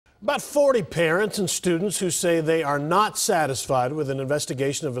About 40 parents and students who say they are not satisfied with an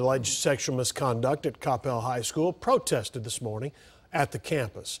investigation of alleged sexual misconduct at Coppell High School protested this morning at the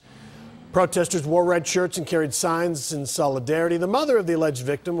campus. Protesters wore red shirts and carried signs in solidarity. The mother of the alleged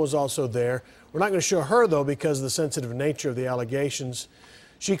victim was also there. We're not going to show her, though, because of the sensitive nature of the allegations.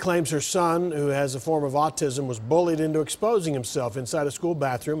 She claims her son, who has a form of autism, was bullied into exposing himself inside a school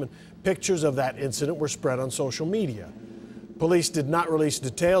bathroom, and pictures of that incident were spread on social media. Police did not release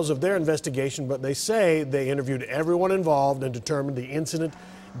details of their investigation, but they say they interviewed everyone involved and determined the incident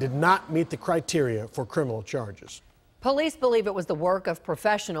did not meet the criteria for criminal charges. Police believe it was the work of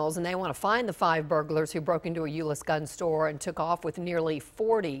professionals, and they want to find the 5 burglars who broke into a Euless gun store and took off with nearly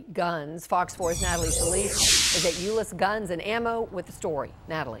 40 guns. Fox 4's Natalie Solis is at Euless Guns and Ammo with the story.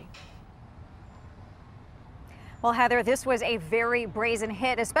 Natalie. Well, Heather, this was a very brazen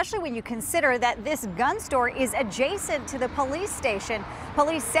hit, especially when you consider that this gun store is adjacent to the police station.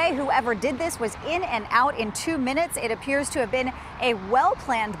 Police say whoever did this was in and out in 2 minutes. It appears to have been a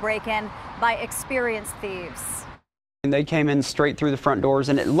well-planned break-in by experienced thieves. And they came in straight through the front doors,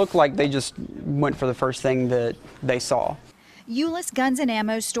 and it looked like they just went for the first thing that they saw. Euless Guns and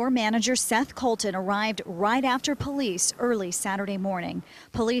Ammo store manager Seth Colton arrived right after police early Saturday morning.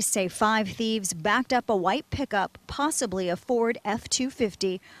 Police say 5 thieves backed up a white pickup, possibly a Ford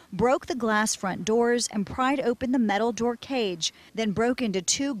F-250, broke the glass front doors and pried open the metal door cage, then broke into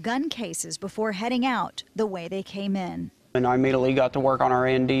 2 gun cases before heading out the way they came in. And I immediately got to work on our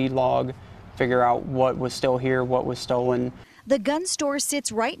A&D log, figure out what was still here, what was stolen. The gun store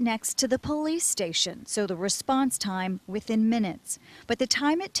sits right next to the police station, so the response time within minutes. But the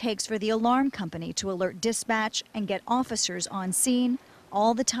time it takes for the alarm company to alert dispatch and get officers on scene,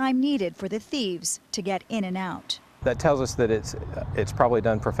 all the time needed for the thieves to get in and out. That tells us that it's probably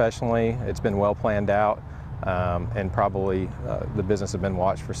done professionally, it's been well planned out, and probably the business has been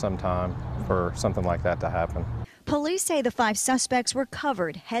watched for some time for something like that to happen. Police say the 5 suspects were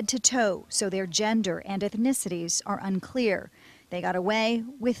covered head to toe, so their gender and ethnicities are unclear. They got away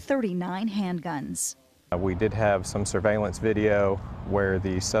with 39 handguns. We did have some surveillance video where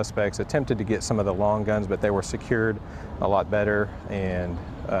the suspects attempted to get some of the long guns, but they were secured a lot better, and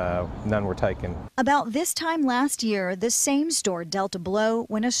none were taken. About this time last year, the same store dealt a blow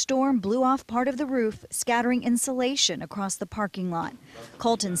when a storm blew off part of the roof, scattering insulation across the parking lot.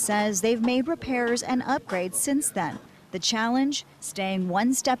 Colton says they've made repairs and upgrades since then. The challenge, staying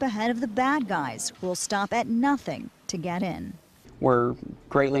one step ahead of the bad guys, will stop at nothing to get in. We're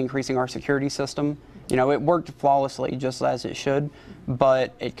greatly increasing our security system. You know, it worked flawlessly, just as it should,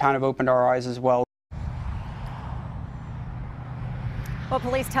 but it kind of opened our eyes as well. Well,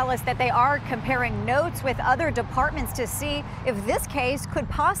 police tell us that they are comparing notes with other departments to see if this case could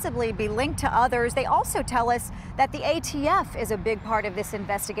possibly be linked to others. They also tell us that the ATF is a big part of this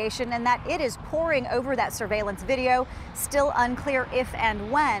investigation and that it is poring over that surveillance video. Still unclear if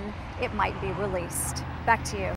and when it might be released. Back to you.